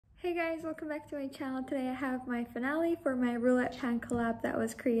Hey guys, welcome back to my channel. Today I have my finale for my Roulette Pan Collab that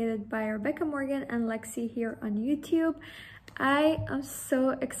was created by Rebecca Morgan and Lexi here on YouTube. I am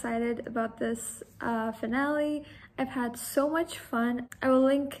so excited about this finale. I've had so much fun. I will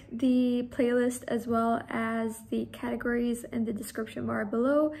link the playlist as well as the categories in the description bar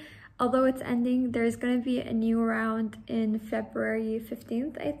below. Although it's ending, there's going to be a new round in February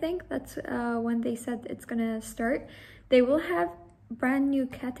 15th, I think. That's when they said it's going to start. They will have brand new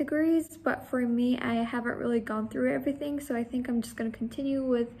categories, but for me, I haven't really gone through everything, so I think I'm just going to continue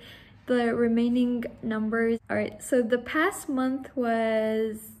with the remaining numbers. All right, so the past month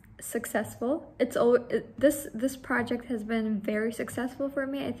was successful. This project has been very successful for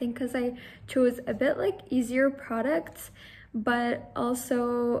me, I think, because I chose a bit like easier products, but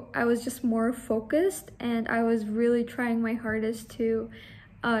also I was just more focused and I was really trying my hardest to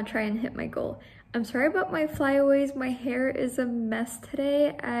try and hit my goal. I'm sorry about my flyaways. My hair is a mess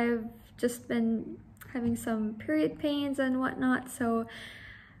today. I've just been having some period pains and whatnot, so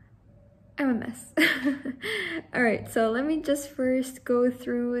I'm a mess. All right, so let me just first go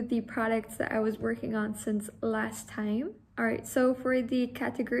through the products that I was working on since last time. All right, so for the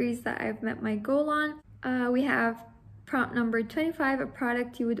categories that I've met my goal on, we have prompt number 25, a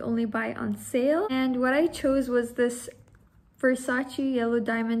product you would only buy on sale. And what I chose was this Versace Yellow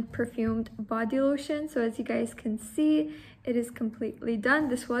Diamond perfumed body lotion. So as you guys can see, it is completely done.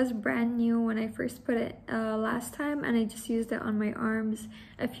 This was brand new when I first put it last time, and I just used it on my arms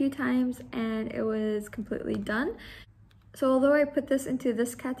a few times and it was completely done. So although I put this into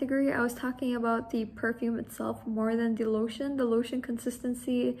this category, I was talking about the perfume itself more than the lotion. The lotion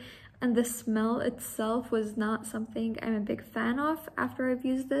consistency and the smell itself was not something I'm a big fan of after I've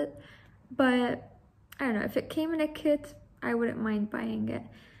used it, but I don't know, if it came in a kit, I wouldn't mind buying it.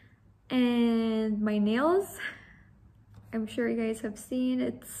 And my nails, I'm sure you guys have seen,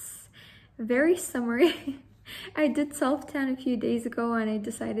 it's very summery. I did self-tan a few days ago and I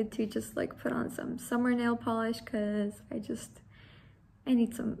decided to just like put on some summer nail polish because I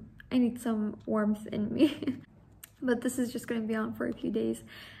need some warmth in me. But this is just going to be on for a few days.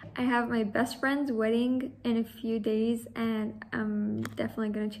 I have my best friend's wedding in a few days and I'm definitely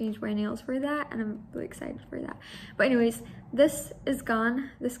going to change my nails for that, and I'm really excited for that. But anyways, this is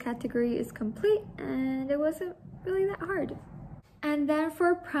gone. This category is complete and it wasn't really that hard. And then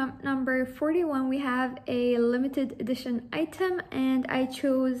for prompt number 41, we have a limited edition item, and I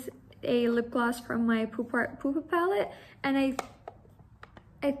chose a lip gloss from my Poop Art Poopa palette, and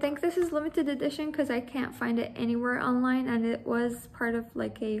I think this is limited edition because I can't find it anywhere online, and it was part of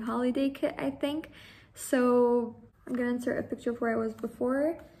like a holiday kit, I think. So I'm gonna insert a picture of where I was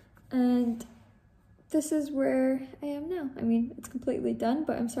before, and this is where I am now. I mean, it's completely done,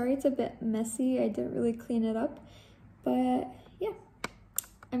 but I'm sorry it's a bit messy. I didn't really clean it up, but yeah.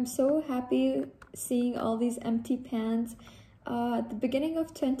 I'm so happy seeing all these empty pans. At the beginning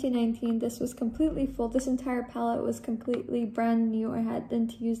of 2019, this was completely full. This entire palette was completely brand new. I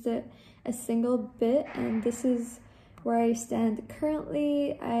hadn't used it a single bit, and this is where I stand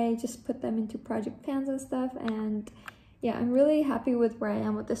currently. I just put them into project pans and stuff, and yeah, I'm really happy with where I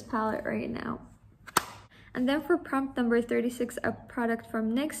am with this palette right now. And then for prompt number 36, a product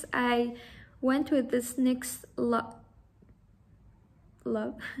from NYX, I went with this NYX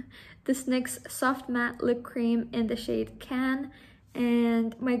this NYX Soft Matte Lip Cream in the shade Can,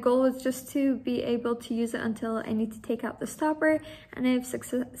 and my goal was just to be able to use it until I need to take out the stopper, and I've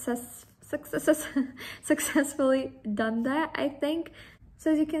successfully done that, I think.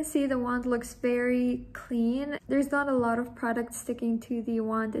 So as you can see, the wand looks very clean. There's not a lot of product sticking to the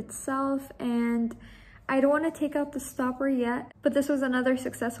wand itself, and I don't want to take out the stopper yet, but this was another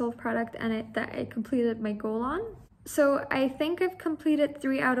successful product and that I completed my goal on. So I think I've completed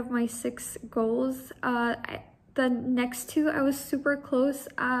 3 out of my 6 goals. The next 2, I was super close.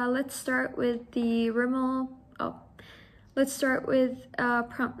 Let's start with the Rimmel. Let's start with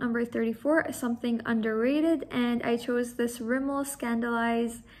prompt number 34, something underrated, and I chose this Rimmel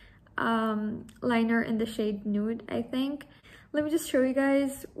Scandalize liner in the shade Nude, I think. Let me just show you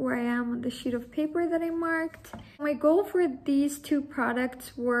guys where I am on the sheet of paper that I marked. My goal for these 2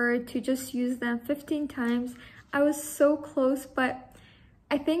 products were to just use them 15 times. I was so close, but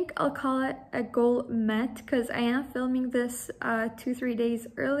I think I'll call it a goal met because I am filming this 2-3 days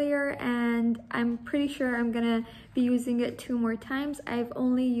earlier, and I'm pretty sure I'm gonna be using it 2 more times. I've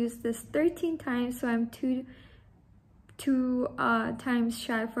only used this 13 times, so I'm two times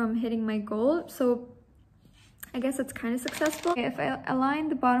shy from hitting my goal. So I guess it's kind of successful. If I align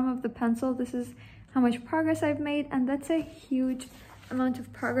the bottom of the pencil, this is how much progress I've made, and that's a huge amount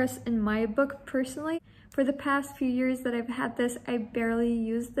of progress in my book personally. For the past few years that I've had this, I barely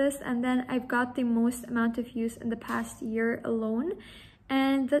used this, and then I've got the most amount of use in the past year alone,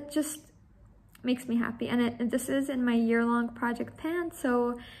 and that just makes me happy. And this is in my year-long project pan,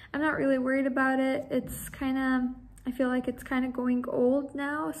 so I'm not really worried about it. It's kind of, I feel like it's kind of going old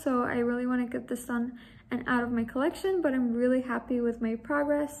now, so I really want to get this done and out of my collection, but I'm really happy with my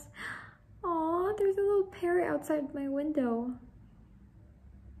progress. Aw, there's a little parrot outside my window.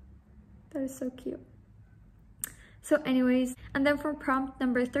 That is so cute. So anyways, and then for prompt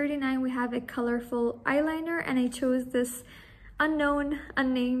number 39, we have a colorful eyeliner, and I chose this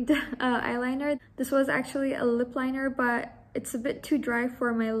unnamed eyeliner. This was actually a lip liner, but it's a bit too dry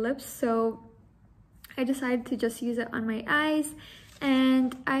for my lips, so I decided to just use it on my eyes,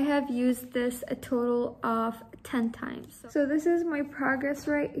 and I have used this a total of 10 times. So this is my progress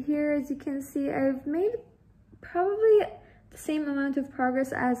right here. As you can see, I've made probably the same amount of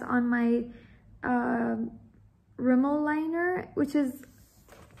progress as on my Rimmel liner, which is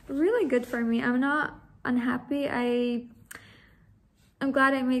really good for me. I'm not unhappy. I'm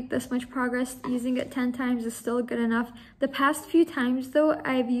glad I made this much progress. Using it 10 times is still good enough. The past few times though,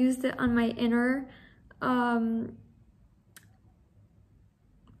 I've used it on my inner, on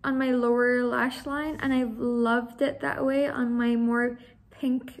my lower lash line, and I've loved it that way on my more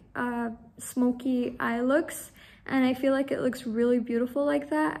pink, smoky eye looks. And I feel like it looks really beautiful like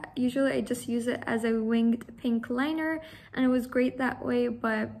that. Usually I just use it as a winged pink liner, and it was great that way,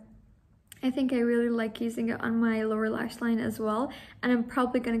 but I think I really like using it on my lower lash line as well, and I'm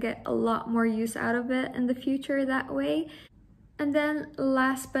probably gonna get a lot more use out of it in the future that way. And then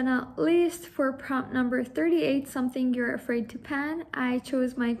last but not least, for prompt number 38, something you're afraid to pan, I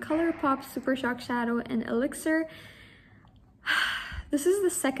chose my ColourPop Super Shock Shadow in Elixir. This is the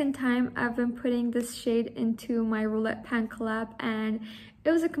second time I've been putting this shade into my Roulette Pan Collab, and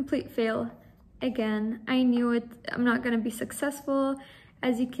it was a complete fail again. I knew it, I'm not gonna be successful.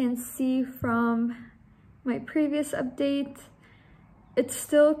 As you can see from my previous update, it's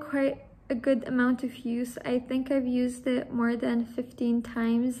still quite a good amount of use. I think I've used it more than 15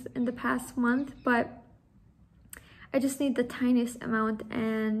 times in the past month, but I just need the tiniest amount,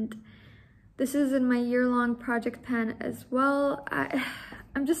 and this is in my year-long project pan as well.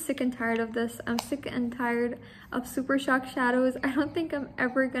 I'm just sick and tired of this. I'm sick and tired of Super Shock shadows. I don't think I'm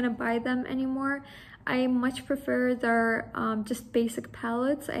ever gonna buy them anymore. I much prefer their just basic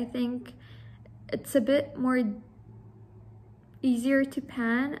palettes. I think it's a bit more easier to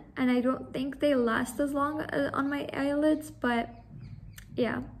pan, and I don't think they last as long on my eyelids, but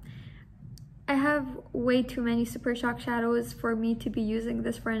yeah. I have way too many Super Shock shadows for me to be using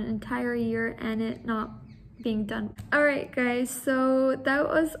this for an entire year and it not being done. Alright guys, so that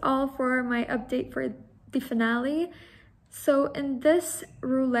was all for my update for the finale. So in this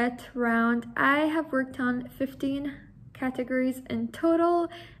roulette round, I have worked on 15 categories in total,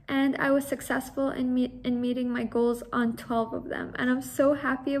 and I was successful in meeting my goals on 12 of them, and I'm so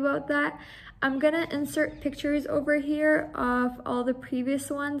happy about that. I'm gonna insert pictures over here of all the previous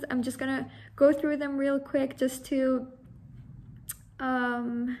ones. I'm just gonna go through them real quick just to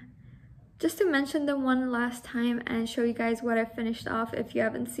mention them one last time and show you guys what I finished off if you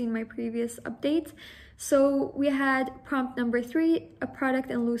haven't seen my previous updates. So we had prompt number 3, a product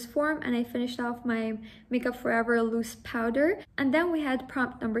in loose form, and I finished off my Makeup Forever loose powder. And then we had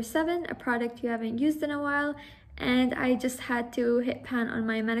prompt number 7, a product you haven't used in a while, and I just had to hit pan on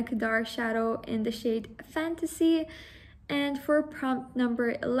my Manakadar shadow in the shade Fantasy. And for prompt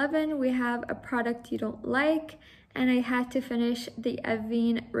number 11, we have a product you don't like, and I had to finish the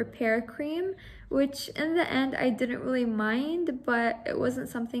Avene Repair Cream, which in the end I didn't really mind, but it wasn't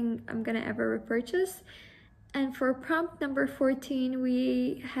something I'm gonna ever repurchase. And for prompt number 14,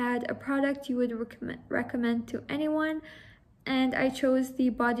 we had a product you would recommend to anyone, and I chose the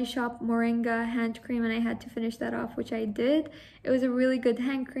Body Shop Moringa hand cream, and I had to finish that off, which I did. It was a really good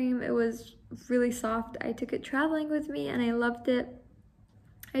hand cream. It was really soft. I took it traveling with me and I loved it.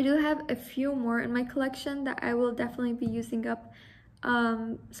 I do have a few more in my collection that I will definitely be using up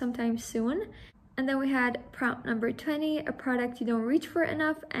sometime soon. And then we had prompt number 20, a product you don't reach for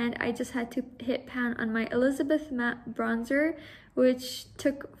enough, and I just had to hit pan on my Elizabeth Matte Bronzer, which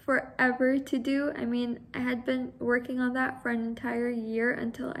took forever to do. I mean, I had been working on that for an entire year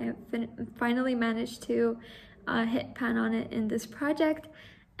until I finally managed to hit pan on it in this project.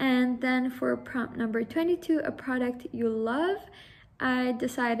 And then for prompt number 22, a product you love, I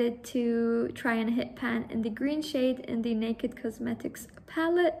decided to try and hit pan in the green shade in the Naked Cosmetics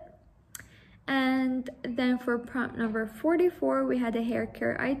palette. And then for prompt number 44, we had a hair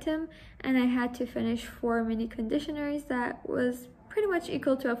care item, and I had to finish 4 mini conditioners that was pretty much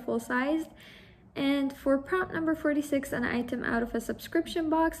equal to a full size. And for prompt number 46, an item out of a subscription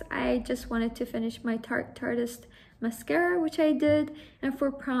box, I just wanted to finish my Tarte Tartist mascara, which I did. And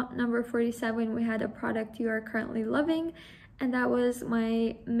for prompt number 47, we had a product you are currently loving, and that was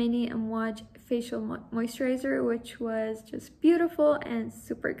my Mini Amouage facial moisturizer, which was just beautiful and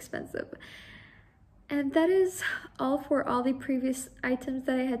super expensive. And that is all for all the previous items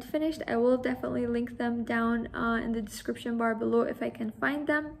that I had finished. I will definitely link them down in the description bar below if I can find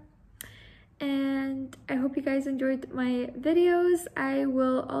them. And I hope you guys enjoyed my videos. I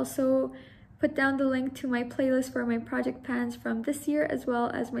will also put down the link to my playlist for my project pans from this year as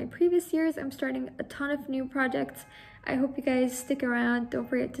well as my previous years. I'm starting a ton of new projects. I hope you guys stick around. Don't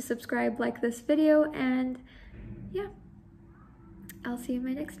forget to subscribe, like this video, and yeah, I'll see you in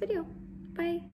my next video. Bye!